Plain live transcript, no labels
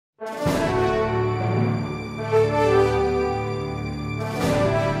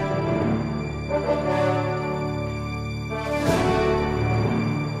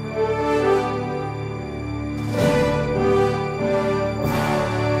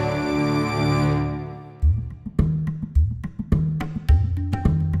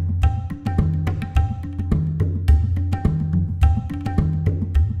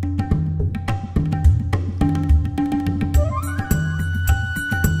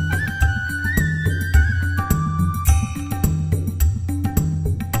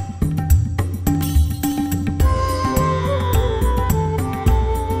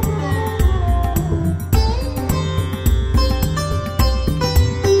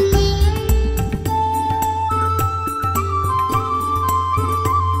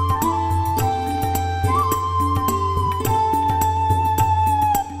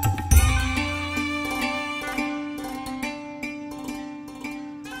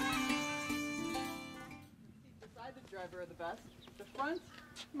driver are the best. The front,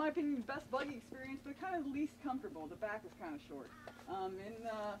 in my opinion, best buggy experience, but kind of least comfortable. The back was kind of short.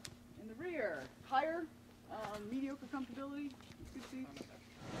 In the rear, higher, mediocre comfortability, good seats.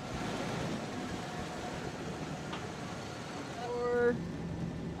 For,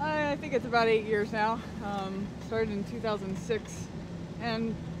 I think it's about 8 years now. Started in 2006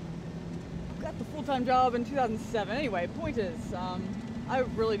 and got the full-time job in 2007. Anyway, point is, I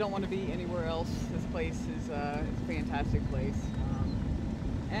really don't want to be anywhere else. This place is a fantastic place.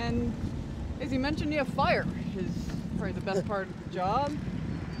 And as you mentioned, you have fire, which is probably the best part of the job.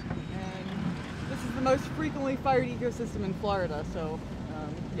 And this is the most frequently fired ecosystem in Florida, so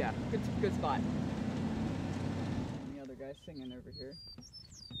yeah, good spot. And the other guy singing over here.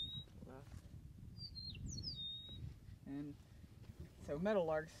 And so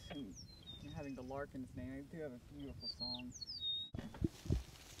meadowlarks, and having the lark in its name, they do have a beautiful song.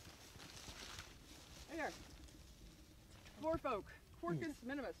 Hey there, moorfolk, Quercus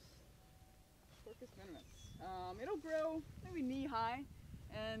minimus. Quercus minimus. It'll grow maybe knee high,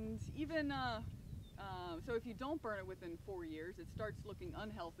 and even so if you don't burn it within 4 years, it starts looking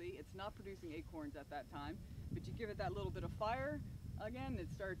unhealthy. It's not producing acorns at that time, but you give it that little bit of fire, again, it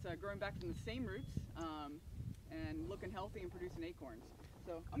starts growing back from the same roots and looking healthy and producing acorns.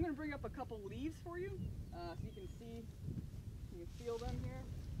 So I'm going to bring up a couple leaves for you, so you can see, you can feel them here.